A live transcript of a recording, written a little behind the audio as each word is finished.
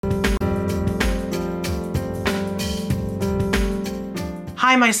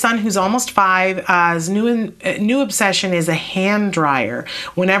Hi, my son, who's almost 5, his new obsession is a hand dryer.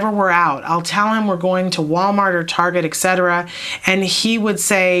 Whenever we're out, I'll tell him we're going to Walmart or Target, etc., and he would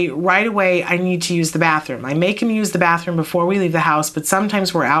say right away, I need to use the bathroom. I make him use the bathroom before we leave the house, but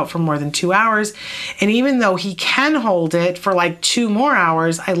sometimes we're out for more than 2 hours, and even though he can hold it for like 2 more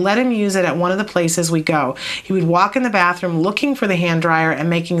hours, I let him use it at one of the places we go. He would walk in the bathroom looking for the hand dryer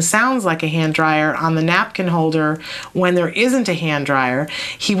and making sounds like a hand dryer on the napkin holder when there isn't a hand dryer.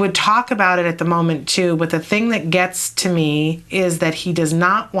 He would talk about it at the moment too, but the thing that gets to me is that he does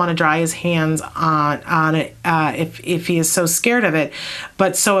not want to dry his hands on it if he is so scared of it,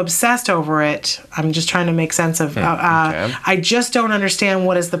 but so obsessed over it. I'm just trying to make sense of Okay. I just don't understand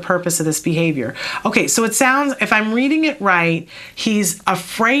what is the purpose of this behavior. Okay, so it sounds, if I'm reading it right, he's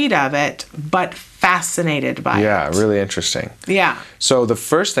afraid of it, but fascinated by it. Yeah, really interesting. Yeah. So the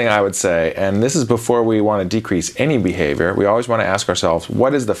first thing I would say, and this is before we want to decrease any behavior, we always want to ask ourselves,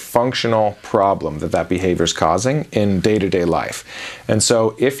 what is the functional problem that behavior is causing in day-to-day life? And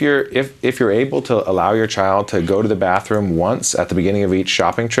so if you're able to allow your child to go to the bathroom once at the beginning of each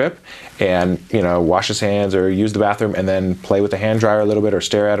shopping trip and, wash his hands or use the bathroom and then play with the hand dryer a little bit or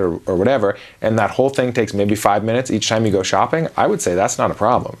stare at it or whatever, and that whole thing takes maybe 5 minutes each time you go shopping, I would say that's not a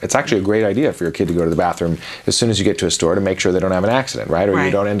problem. It's actually a great idea for your kid to go to the bathroom as soon as you get to a store to make sure they don't have an accident, right? Or you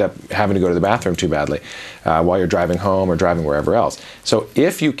don't end up having to go to the bathroom too badly while you're driving home or driving wherever else. So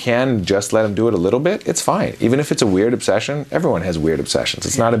if you can just let them do it a little bit, it's fine. Even if it's a weird obsession, everyone has weird obsessions.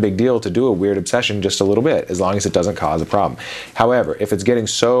 It's not a big deal to do a weird obsession just a little bit, as long as it doesn't cause a problem. However, if it's getting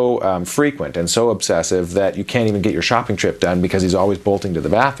so frequent and so obsessive that you can't even get your shopping trip done because he's always bolting to the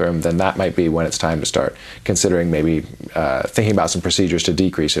bathroom, then that might be when it's time to start considering maybe thinking about some procedures to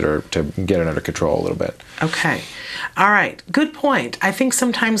decrease it or to get it under control a little bit. Okay. All right. Good point. I think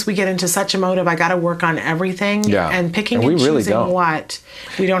sometimes we get into such a mode of I got to work on everything and picking and choosing what.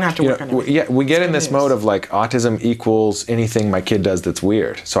 We don't have to work on everything. Yeah, we get in this mode of like autism equals anything my kid does that's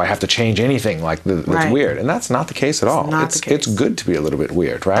weird. So I have to change anything like that's weird. And that's not the case at all. It's good to be a little bit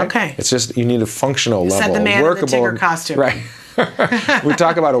weird, right? Okay. It's just you need a functional level. Set the man in the Tigger costume. Right. We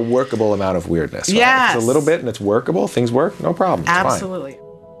talk about a workable amount of weirdness. Right? Yes. If it's a little bit and it's workable, things work, no problem. Absolutely. It's fine.